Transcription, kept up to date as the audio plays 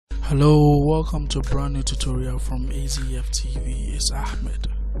Hello, welcome to a brand new tutorial from AZF TV. It's Ahmed.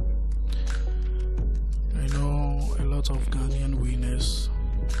 I know a lot of Ghanaian winners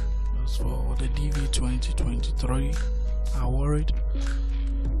as for the DV 2023 are worried.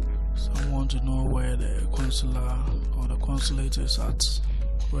 Some want to know where the consular or the consulate is at,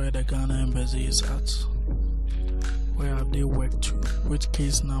 where the Ghana embassy is at, where have they worked to, which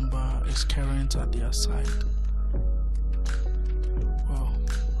case number is current at their side.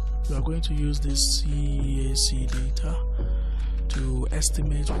 We are going to use this CAC data to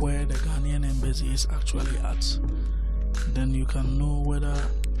estimate where the Ghanaian embassy is actually at. Then you can know whether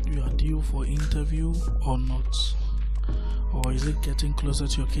you are due for interview or not, or is it getting closer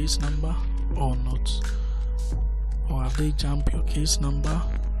to your case number or not, or have they jumped your case number.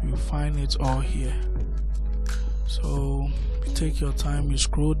 You find it all here. So you take your time, you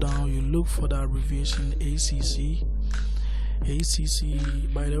scroll down, you look for the abbreviation ACC.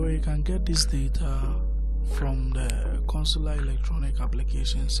 By the way, you can get this data from the Consular Electronic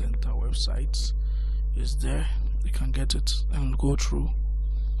Application Center website. It's there, you can get it and go through.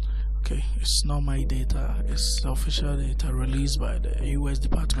 Okay, it's not my data, it's official data released by the US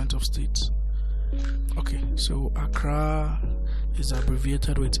Department of State. Okay, so Accra is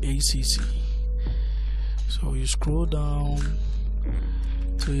abbreviated with ACC. So you scroll down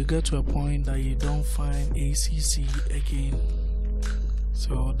till you get to a point that you don't find ACC again.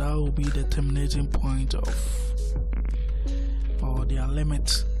 So that will be the terminating point of or their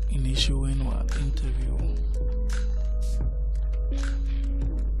limit in issuing an interview.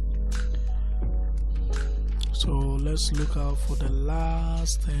 So let's look out for the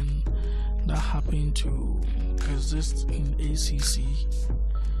last thing that happened to exist in ACC.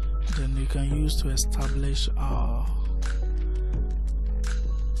 Then you can use to establish our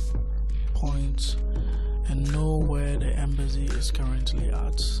points and know where the embassy is currently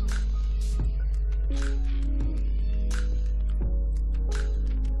at.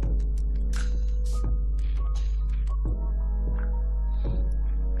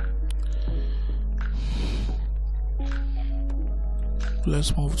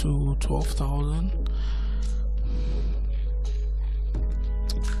 Let's move to 12,000.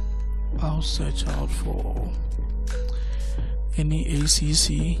 I'll search out for any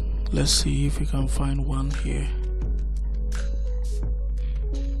ACC. Let's see if we can find one here.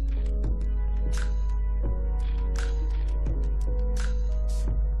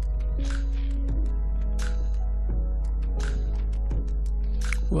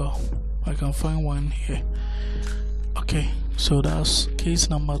 Well, I can find one here. Okay, so that's case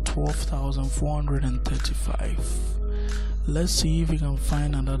number 12,435. Let's see if we can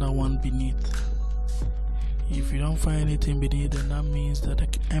find another one beneath. If you don't find anything beneath, then that means that the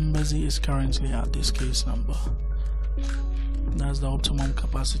embassy is currently at this case number. That's the optimum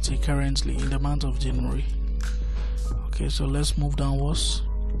capacity currently in the month of January. Okay, so let's move downwards.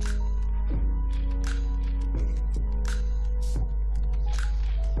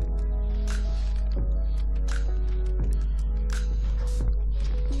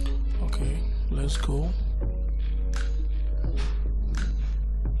 Okay, let's go.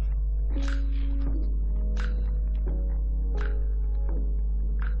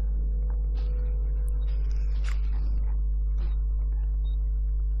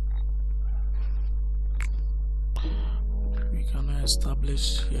 Cannot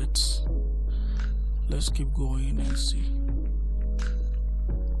establish yet. Let's keep going and see.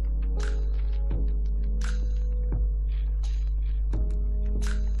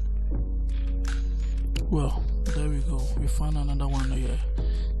 Well, there we go. We found another one here.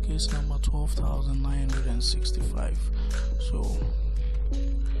 Case number 12,965. So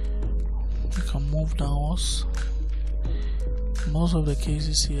we can move downwards. Most of the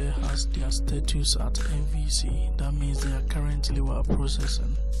cases here has their status at NVC. That means they are currently while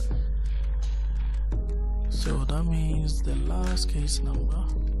processing. So that means the last case number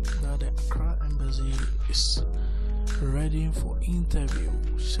that the Accra embassy is ready for interview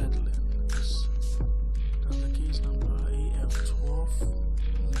scheduling is that's the case number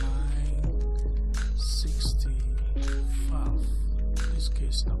AF12965. This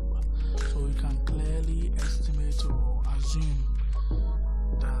case number. So we can clearly estimate or assume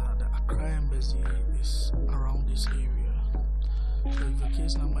that the Accra embassy is around this area. So if the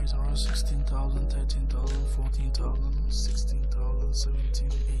case number is around 16,000, 13,000, 14,000, 16,000, 17,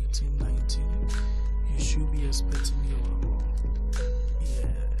 18, 19, you should be expecting your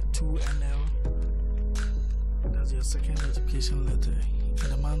 2NL. That's your second notification letter in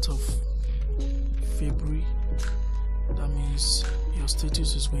the month of February. That means your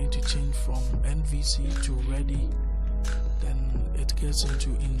status is going to change from NVC to ready. Then it gets into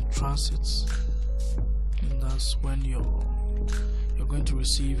in transit, and that's when you're going to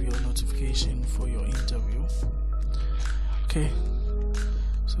receive your notification for your interview. Okay,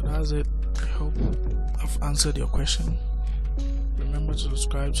 so that's it. I hope I've answered your question. Remember to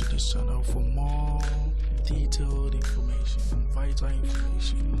subscribe to this channel for more detailed information and vital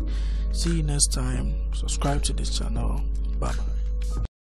information. See you next time. Subscribe to this channel. Bye bye.